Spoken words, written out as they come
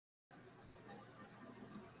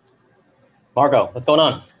Marco, what's going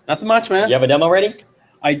on? Nothing much, man. You have a demo ready?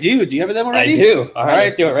 I do. Do you have a demo ready? I do. All right,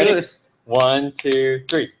 let's do it. let's Ready? do this. 1, 2,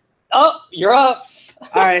 3. Oh, you're up.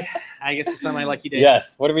 All right. I guess it's not my lucky day.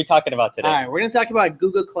 Yes. What are we talking about today? All right. We're going to talk about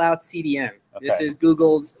Google Cloud CDN. Okay. This is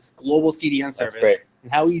Google's global CDN service. That's great.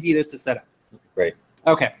 And how easy it is to set up. Great.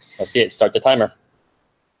 Okay. Let's see it. Start the timer.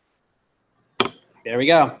 There we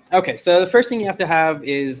go. Okay, so the first thing you have to have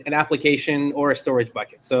is an application or a storage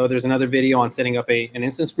bucket. So there's another video on setting up an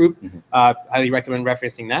instance group. Highly recommend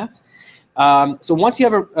referencing that. So once you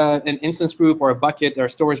have an instance group or a bucket or a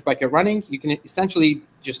storage bucket running, you can essentially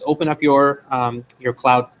just open up your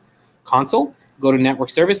cloud console, go to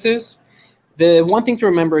network services. The one thing to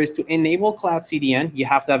remember is to enable cloud CDN, you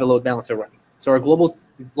have to have a load balancer running. So our global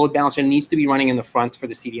load balancer needs to be running in the front for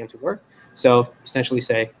the CDN to work. So essentially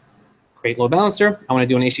say, create load balancer. I want to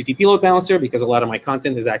do an HTTP load balancer because a lot of my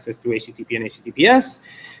content is accessed through HTTP and HTTPS.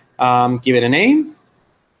 Give it a name,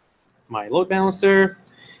 my load balancer.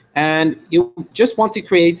 And you just want to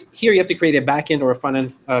create, here you have to create a backend or a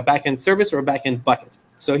front-end backend service or a backend bucket.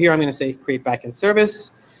 So here I'm going to say create backend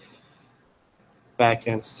service.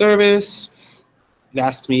 Backend service. It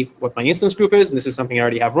asks me what my instance group is. And this is something I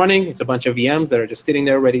already have running. It's a bunch of VMs that are just sitting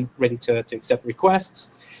there ready to accept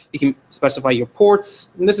requests. You can specify your ports.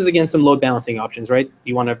 And this is, again, some load balancing options, right?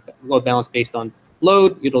 You want to load balance based on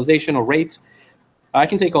load, utilization, or rate. I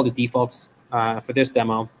can take all the defaults for this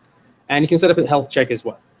demo. And you can set up a health check as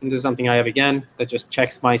well. And this is something I have, again, that just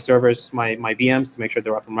checks my servers, my VMs, to make sure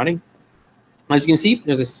they're up and running. As you can see,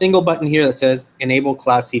 there's a single button here that says Enable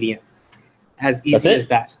Cloud CDN. As easy as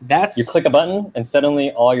that. That's you click a button, and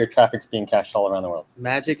suddenly all your traffic's being cached all around the world.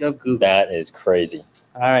 Magic of Google. That is crazy.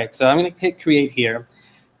 All right, so I'm going to hit Create here.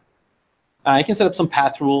 You can set up some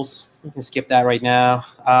path rules. You can skip that right now.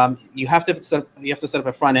 You have to set up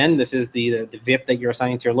a front end. This is the VIP that you're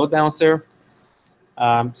assigning to your load balancer.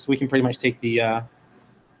 So we can pretty much take the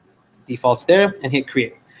defaults there and hit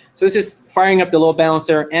Create. So this is firing up the load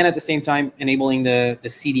balancer and at the same time enabling the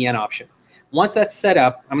CDN option. Once that's set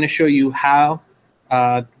up, I'm going to show you how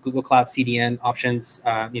Google Cloud CDN options,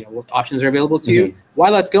 what options are available to you.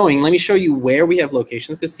 While that's going, let me show you where we have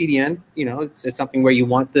locations, because CDN, it's something where you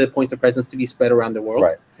want the points of presence to be spread around the world.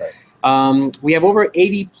 Right. We have over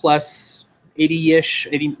 80-ish,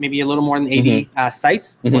 maybe a little more than 80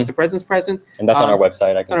 sites, points of presence present. And that's on our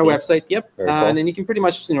website. I can see on our website, yep. Very cool. And then you can pretty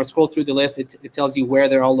much scroll through the list. It tells you where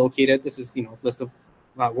they're all located. This is list of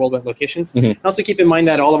worldwide locations. And also keep in mind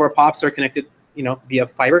that all of our POPs are connected via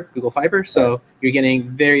fiber, Google Fiber. So you're getting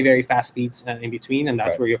very, very fast speeds in between, and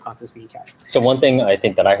that's where your content's being cached. So one thing I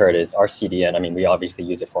think that I heard is our CDN, I mean, we obviously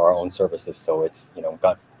use it for our own services. So it's,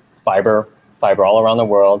 got fiber all around the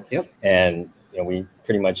world. Yep. And, we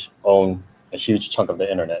pretty much own a huge chunk of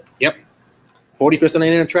the internet. Yep. 40% of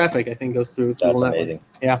internet traffic, I think, goes through Google That's amazing.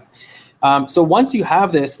 Network. Yeah. So once you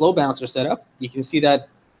have this load balancer set up, you can see that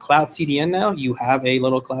Cloud CDN now, you have a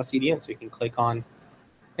little Cloud CDN. So you can click on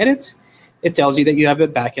Edit. It tells you that you have a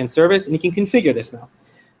backend service, and you can configure this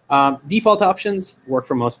now. Default options work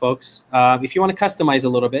for most folks. If you want to customize a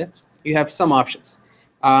little bit, you have some options.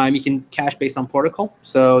 You can cache based on protocol.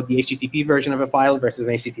 So the HTTP version of a file versus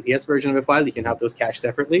an HTTPS version of a file, you can have those cached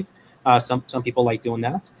separately. Some people like doing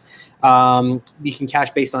that. You can cache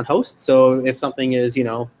based on host. So if something is,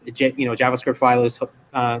 JavaScript file is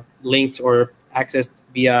linked or accessed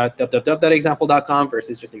via www.example.com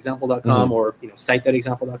versus just example.com or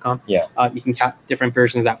site.example.com. Yeah. You can have different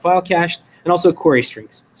versions of that file cached, and also query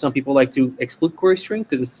strings. Some people like to exclude query strings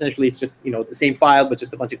because essentially it's just the same file but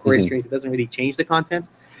just a bunch of query strings. It doesn't really change the content.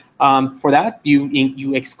 For that,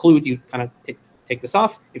 you exclude. You kind of take this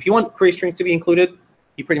off. If you want query strings to be included,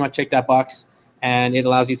 you pretty much check that box, and it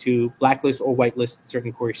allows you to blacklist or whitelist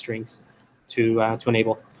certain query strings to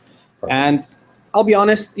enable. Perfect. And I'll be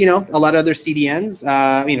honest, a lot of other CDNs,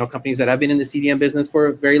 companies that have been in the CDN business for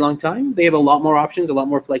a very long time, they have a lot more options, a lot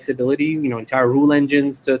more flexibility, entire rule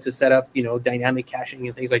engines to set up, dynamic caching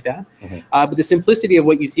and things like that. But the simplicity of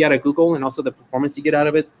what you see out of Google and also the performance you get out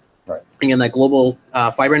of it, again, that global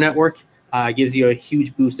fiber network gives you a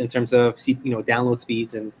huge boost in terms of, download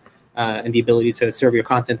speeds and the ability to serve your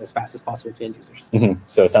content as fast as possible to end users.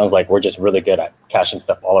 So it sounds like we're just really good at caching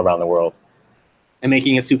stuff all around the world. And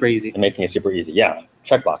making it super easy. Yeah.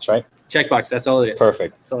 Checkbox, right? Checkbox. That's all it is.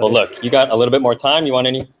 Perfect. Well, look, you got a little bit more time. You want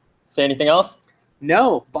say anything else?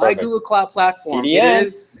 No. Buy Google Cloud Platform.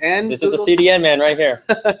 CDN. This is the CDN man right here.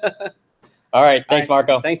 All right. Thanks,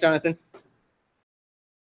 Marco. Thanks, Jonathan.